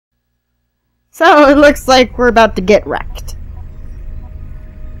So it looks like we're about to get wrecked.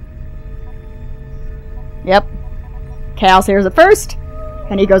 Yep. Chaos hears it first,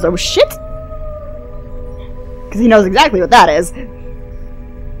 and he goes, oh shit! Because he knows exactly what that is.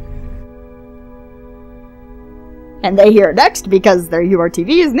 And they hear it next because they're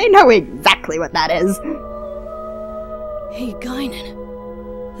URTVs and they know exactly what that is. Hey,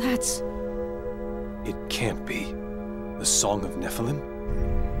 Guinan. That's... It can't be. The Song of Nephilim?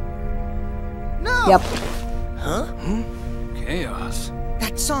 No! Yep. Huh? Chaos.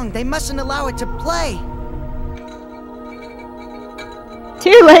 That song, they mustn't allow it to play.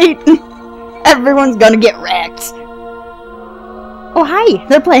 Too late! Everyone's gonna get wrecked. Oh, hi!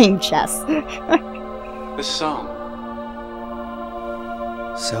 They're playing chess. The song.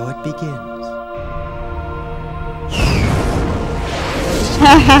 So it begins.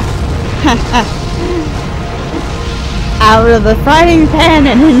 Out of the frying pan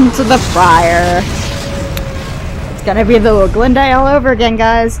and into the fryer. It's gonna be the little Glendale all over again,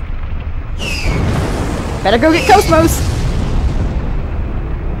 guys. Better go get KOS-MOS.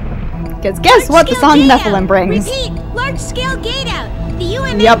 Because guess what the song Nephilim brings? Repeat, large-scale gate out. The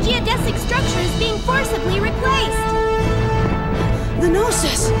UMM geodesic structure is being forcibly replaced. the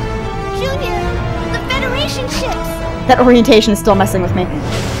Gnosis! Junior, the Federation ships. That orientation is still messing with me.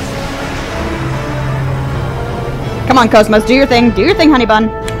 Come on, KOS-MOS, do your thing. Do your thing, honey bun.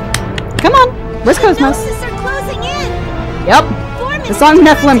 Come on. Where's KOS-MOS? The Gnosis are closing in. Yep. The song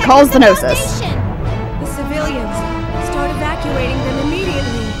Nephilim calls the Gnosis. The civilians. Start evacuating them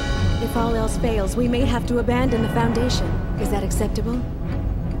immediately. If all else fails, we may have to abandon the Foundation. Is that acceptable?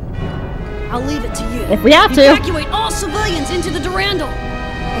 I'll leave it to you. If we have to. Evacuate all civilians into the Durandal.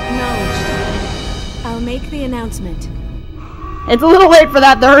 Acknowledged. I'll make the announcement. It's a little late for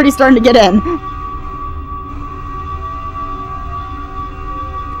that. They're already starting to get in.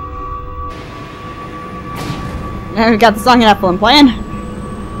 Now we've got the song Nephilim playing.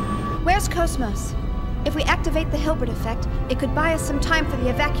 Where's KOS-MOS? If we activate the Hilbert effect, it could buy us some time for the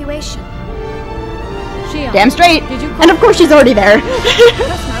evacuation. Shion, Damn straight. Did you call And of course she's already there.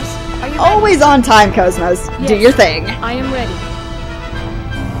 KOS-MOS, are you ready? Always on time, KOS-MOS. Yes, Do your thing. I am ready.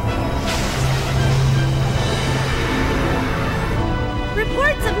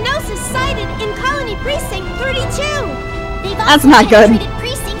 Reports of Gnosis sighted in Colony Precinct 32. They've That's also not good. penetrated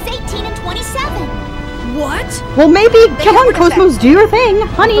Precincts 18 and 27. What? Well, maybe. Come on, KOS-MOS, do your thing,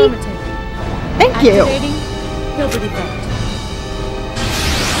 honey. Affirmative. Thank you. Activating Hilbert effect.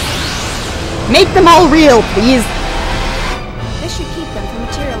 Make them all real, please. This should keep them from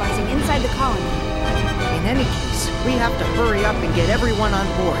materializing inside the colony. In any case, we have to hurry up and get everyone on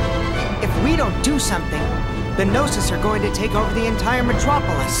board. If we don't do something, the Gnosis are going to take over the entire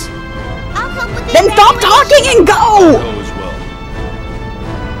metropolis. I'll help with the Then stop evacuation. talking and go! Go as well.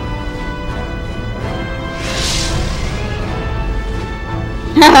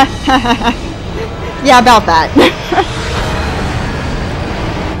 Yeah, about that.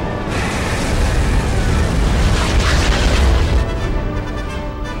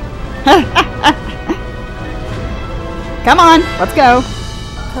 Come on, let's go.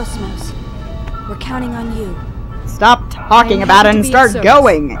 KOS-MOS, we're counting on you. Stop talking I'm about it happy and to be of start service.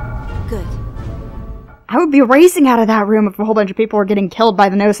 going. Good. I would be racing out of that room if a whole bunch of people were getting killed by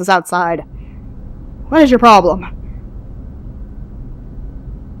the Gnosis outside. What is your problem?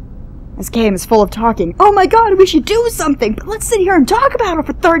 This game is full of talking. Oh my god, we should do something! But let's sit here and talk about it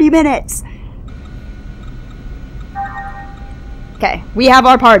for 30 minutes! Okay, we have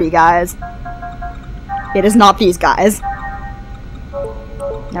our party, guys. It is not these guys.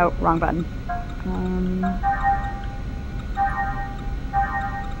 Nope, wrong button.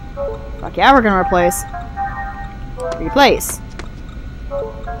 Fuck yeah, we're gonna replace. Replace.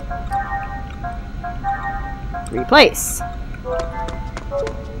 Replace.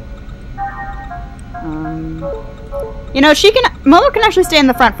 You know, Molo can actually stay in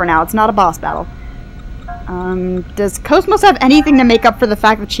the front for now. It's not a boss battle. Does KOS-MOS have anything to make up for the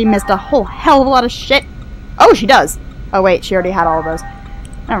fact that she missed a whole hell of a lot of shit? Oh, she does. Oh wait, she already had all of those.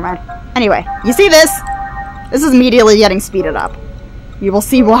 Never mind. Anyway, you see this? This is immediately getting speeded up. You will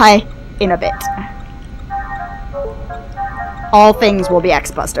see why in a bit. All things will be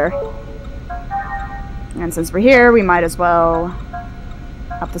X-Buster. And since we're here, we might as well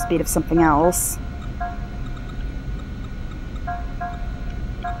up the speed of something else.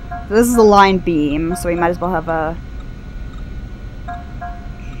 This is a line beam, so we might as well have a...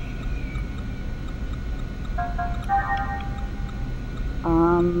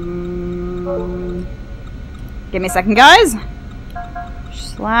 Give me a second, guys.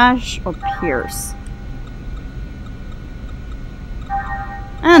 Slash or pierce.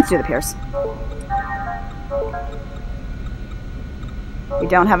 let's do the Pierce. We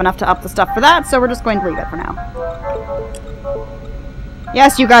don't have enough to up the stuff for that, so we're just going to leave it for now.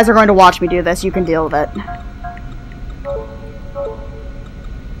 Yes, you guys are going to watch me do this. You can deal with it.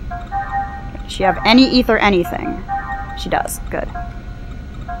 Does she have any ether anything? She does. Good. I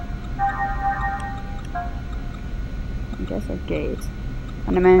guess a gate.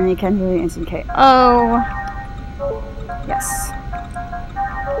 And a man can do instant KO. Yes.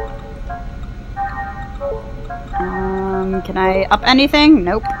 Can I up anything?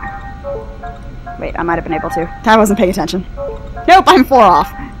 Nope. Wait, I might have been able to. I wasn't paying attention. Nope, I'm 4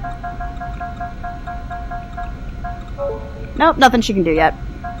 off. Nope, nothing she can do yet.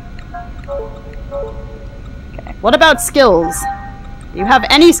 Okay, what about skills? Do you have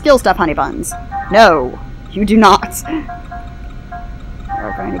any skill stuff, honey buns? No, you do not.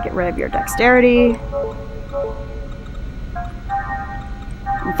 We're going to get rid of your dexterity.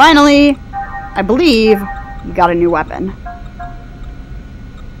 And finally, I believe you got a new weapon.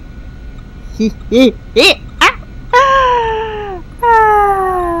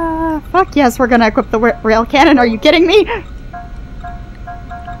 Fuck yes, we're gonna equip the rail cannon. Are you kidding me?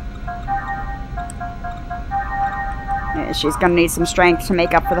 Yeah, she's gonna need some strength to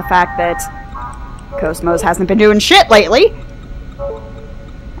make up for the fact that KOS-MOS hasn't been doing shit lately.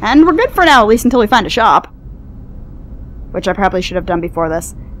 And we're good for now, at least until we find a shop. Which I probably should have done before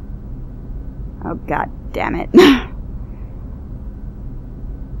this. Oh, god damn it.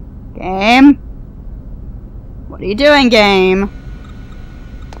 Game? What are you doing, game?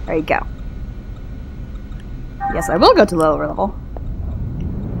 There you go. Yes, I will go to lower level.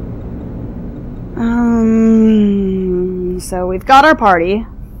 So we've got our party,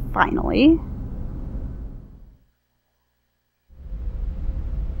 finally.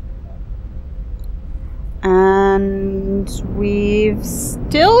 And we've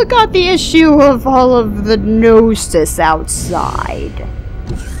still got the issue of all of the Gnosis outside.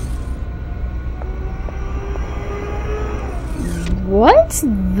 What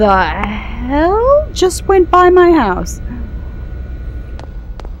the hell just went by my house?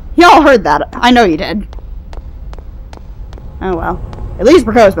 Y'all heard that. I know you did. Oh well. At least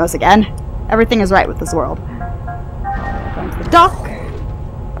for KOS-MOS again. Everything is right with this world. Going to the dock.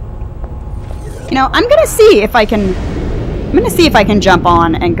 You know, I'm gonna see if I can jump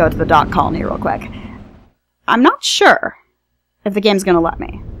on and go to the dock colony real quick. I'm not sure if the game's gonna let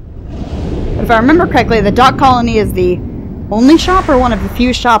me. But if I remember correctly, the dock colony is the only shop or one of the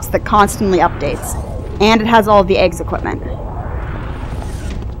few shops that constantly updates. And it has all of the eggs equipment.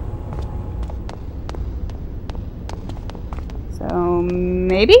 So,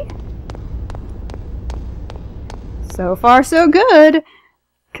 maybe? So far, so good.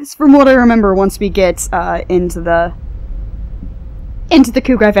 Because from what I remember, once we get into the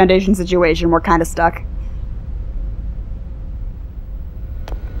Kugai Foundation situation, we're kind of stuck.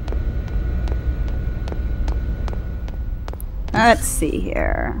 Let's see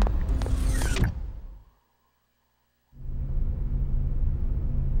here.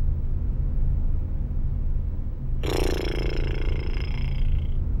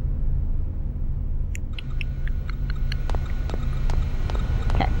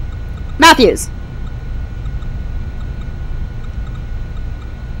 Okay. Matthews!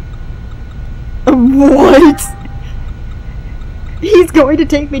 What? He's going to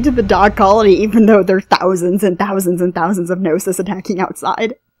take me to the dog colony even though there are thousands and thousands and thousands of Gnosis attacking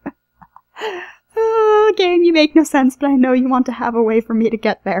outside. Oh, game, you make no sense, but I know you want to have a way for me to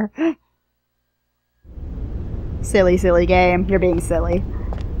get there. Silly, silly game. You're being silly.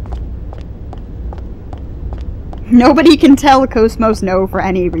 Nobody can tell KOS-MOS no for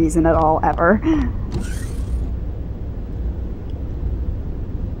any reason at all, ever.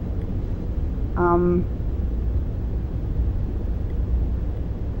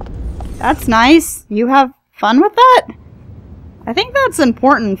 That's nice. You have fun with that? I think that's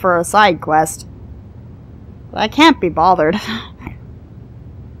important for a side quest. But I can't be bothered.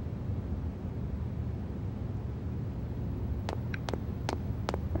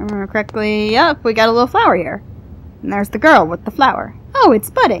 Remember correctly, yep, we got a little flower here. And there's the girl with the flower. Oh,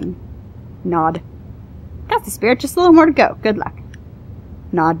 it's budding. Nod. Got the spirit, just a little more to go. Good luck.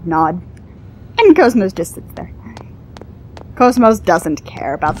 Nod, nod. And KOS-MOS just sits there. KOS-MOS doesn't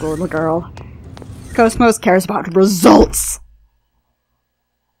care about the little girl. KOS-MOS cares about results!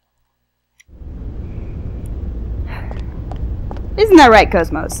 Isn't that right,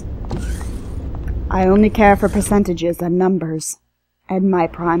 KOS-MOS? I only care for percentages and numbers. And my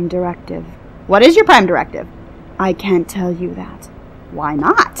prime directive. What is your prime directive? I can't tell you that. Why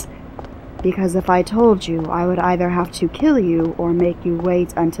not? Because if I told you, I would either have to kill you or make you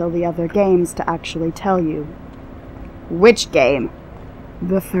wait until the other games to actually tell you. Which game?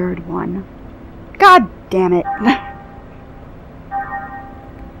 The third one. God damn it.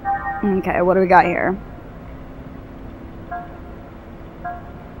 Okay, what do we got here?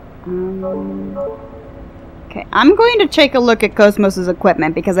 Okay, I'm going to take a look at KOS-MOS's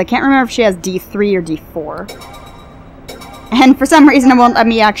equipment because I can't remember if she has D3 or D4. And for some reason it won't let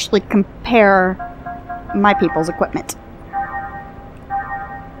me actually compare my people's equipment.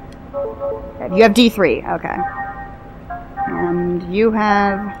 Okay, you have D3, okay. And you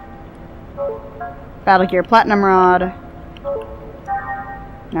have Battle Gear Platinum Rod.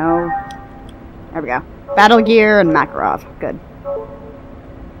 No. There we go. Battle Gear and Makarov. Good.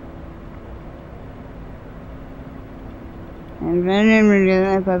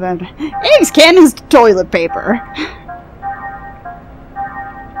 Eggs can is toilet paper.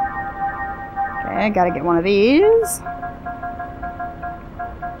 Okay, gotta get one of these.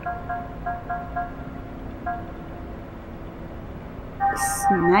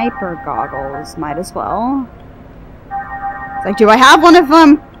 Sniper goggles, might as well. It's like, do I have one of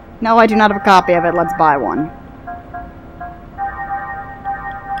them? No, I do not have a copy of it. Let's buy one.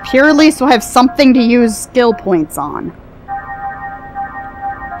 Purely so I have something to use skill points on.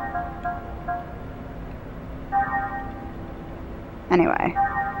 Anyway.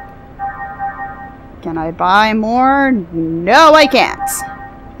 Can I buy more? No, I can't.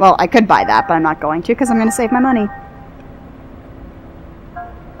 Well, I could buy that, but I'm not going to because I'm going to save my money.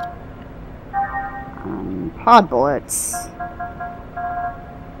 Pod bullets.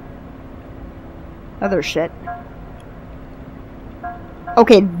 Other shit.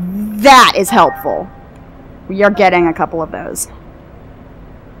 Okay, that is helpful. We are getting a couple of those.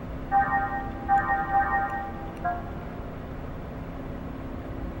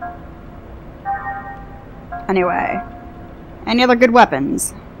 Anyway. Any other good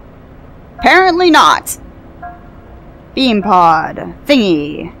weapons? Apparently not. Beam pod.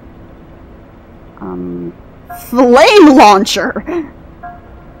 Thingy. Flame launcher.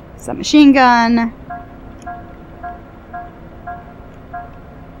 Submachine gun.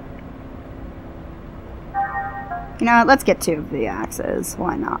 You know what? Let's get 2 of the axes.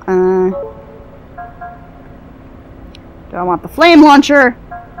 Why not? Do I want the flame launcher?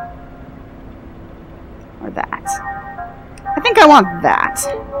 Or that? I think I want that.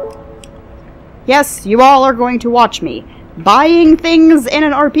 Yes, you all are going to watch me buying things in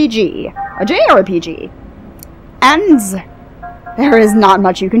an RPG. A JRPG. And there is not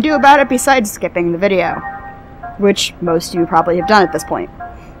much you can do about it besides skipping the video. Which most of you probably have done at this point.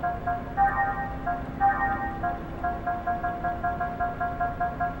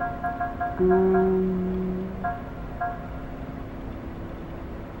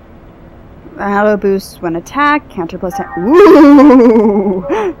 Auto boost when attack, counter plus 10.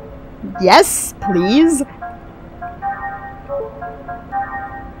 Ooh! Yes, please.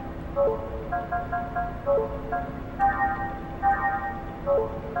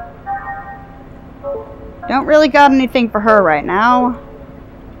 Don't really got anything for her right now.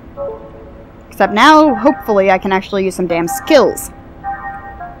 Except now, hopefully, I can actually use some damn skills.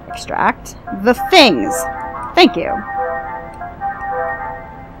 Extract the things. Thank you.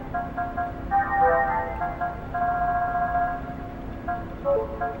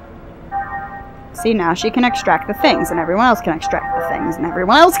 See, now she can extract the things, and everyone else can extract the things, and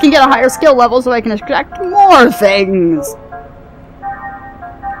everyone else can get a higher skill level so I can extract more things.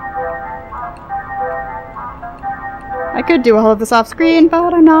 I could do all of this off screen,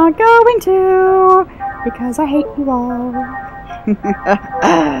 but I'm not going to, because I hate you all.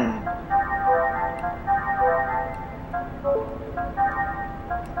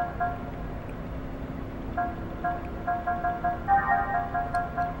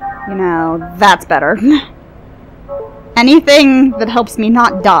 You know, that's better. Anything that helps me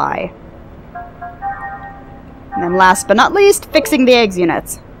not die. And then last but not least, fixing the eggs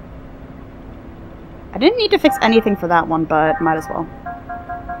units. I didn't need to fix anything for that one, but might as well.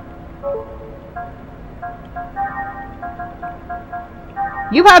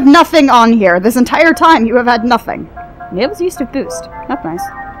 You have nothing on here. This entire time you have had nothing. Nails used to boost. That's nice.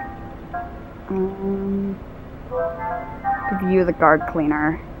 View the guard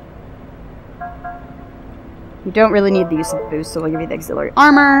cleaner. You don't really need the use of boost, so we'll give you the auxiliary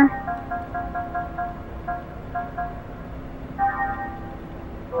armor.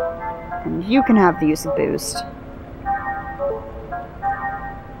 And you can have the use of boost.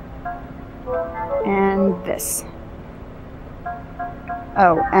 And this.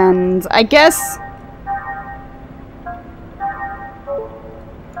 Oh, and I guess...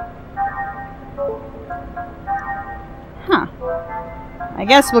 I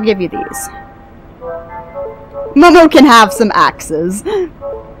guess we'll give you these. Momo can have some axes.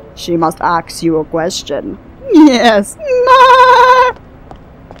 She must ask you a question. Yes.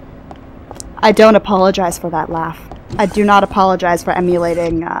 I don't apologize for that laugh. I do not apologize for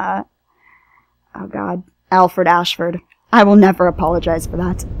emulating, oh god, Alfred Ashford. I will never apologize for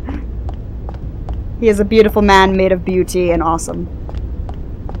that. He is a beautiful man made of beauty and awesome.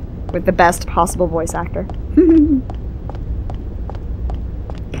 With the best possible voice actor.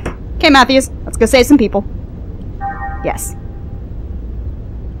 Okay, Matthews, let's go save some people. Yes.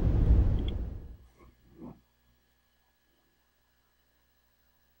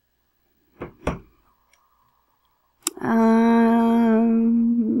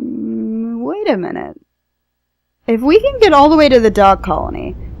 Wait a minute. If we can get all the way to the dog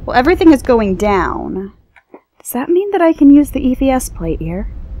colony, well, everything is going down. Does that mean that I can use the EVS plate here?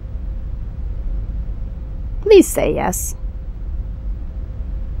 Please say yes.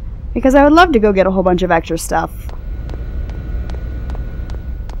 Because I would love to go get a whole bunch of extra stuff.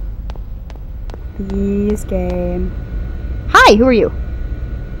 Please, game. Hi, who are you?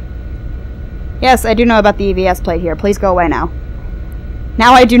 Yes, I do know about the EVS plate here. Please go away now.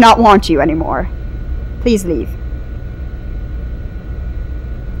 Now I do not want you anymore. Please leave.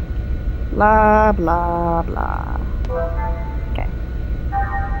 Blah, blah, blah. Okay.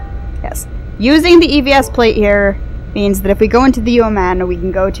 Yes. Using the EVS plate here means that if we go into the UMN, we can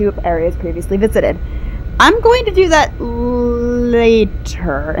go to areas previously visited. I'm going to do that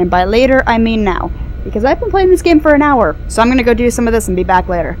later. And by later, I mean now. Because I've been playing this game for an hour. So I'm going to go do some of this and be back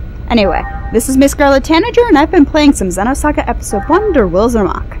later. Anyway, this is MissScarletTanager, and I've been playing some Xenosaga Episode 1, Der Wills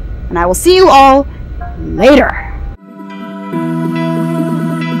Amok. And I will see you all later.